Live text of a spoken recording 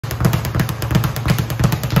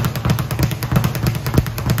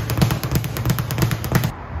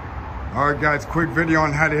All right, guys, quick video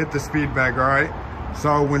on how to hit the speed bag, all right?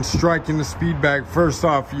 So when striking the speed bag, first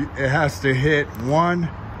off, it has to hit 1,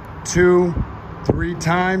 2, 3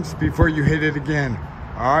 times before you hit it again,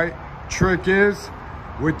 all right? Trick is,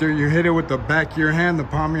 you hit it with the back of your hand, the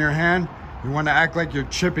palm of your hand. You want to act like you're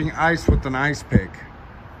chipping ice with an ice pick.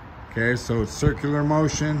 Okay, so it's circular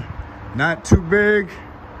motion, not too big,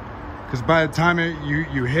 because by the time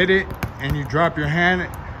you hit it and you drop your hand,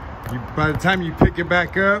 by the time you pick it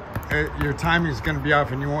back up, your timing is going to be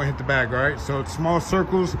off and you won't hit the bag, all right? So it's small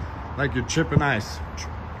circles like you're chipping ice,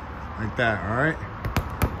 like that, all right?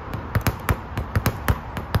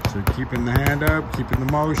 So keeping the hand up, keeping the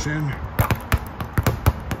motion.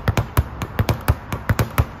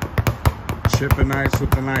 Chipping ice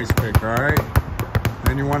with an ice pick, all right?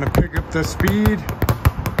 Then you want to pick up the speed,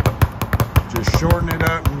 just shorten it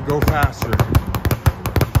up and go faster.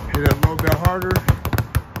 Hit it a little bit harder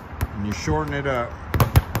and you shorten it up.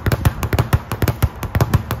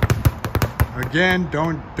 Again,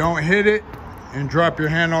 don't hit it and drop your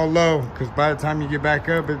hand all low, because by the time you get back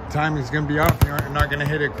up, the timing is going to be off. You're not going to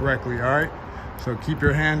hit it correctly, all right? So keep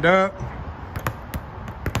your hand up.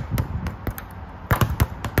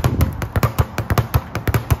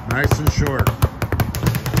 Nice and short.